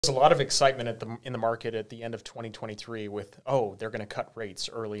There's a lot of excitement in the market at the end of 2023 with, oh, they're going to cut rates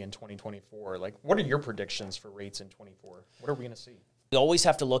early in 2024. Like, what are your predictions for rates in 24? What are we going to see? We always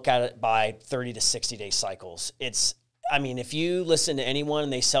have to look at it by 30 to 60-day cycles. I mean, if you listen to anyone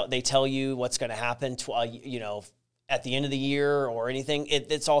and they tell you what's going to happen, you know, at the end of the year or anything,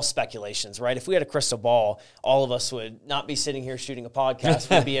 it's all speculations, right? If we had a crystal ball, all of us would not be sitting here shooting a podcast.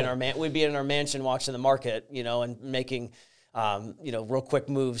 We'd be in our mansion watching the market, you know, and making you know, real quick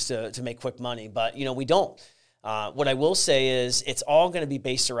moves to make quick money. But, you know, we don't. What I will say is it's all going to be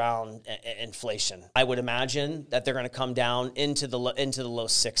based around inflation. I would imagine that they're going to come down into the low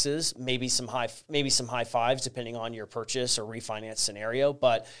sixes, maybe some high fives, depending on your purchase or refinance scenario.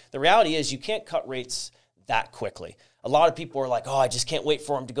 But the reality is you can't cut rates that quickly. A lot of people are like, oh, I just can't wait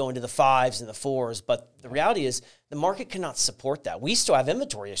for them to go into the fives and the fours. But the reality is the market cannot support that. We still have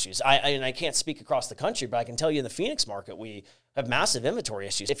inventory issues. And I can't speak across the country, but I can tell you in the Phoenix market, we have massive inventory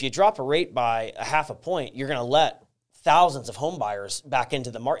issues. If you drop a rate by a half a point, you're going to let thousands of home buyers back into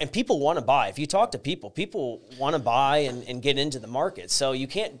the market. And people want to buy. If you talk to people want to buy and get into the market. So you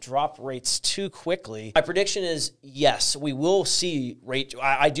can't drop rates too quickly. My prediction is, yes, we will see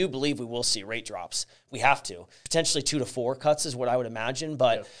I do believe we will see rate drops. We have to. Potentially 2 to 4 cuts is what I would imagine.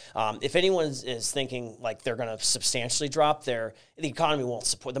 But if anyone is thinking like they're going to substantially drop, the economy won't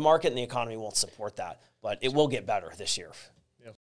support, the market and the economy won't support that. But it will get better this year.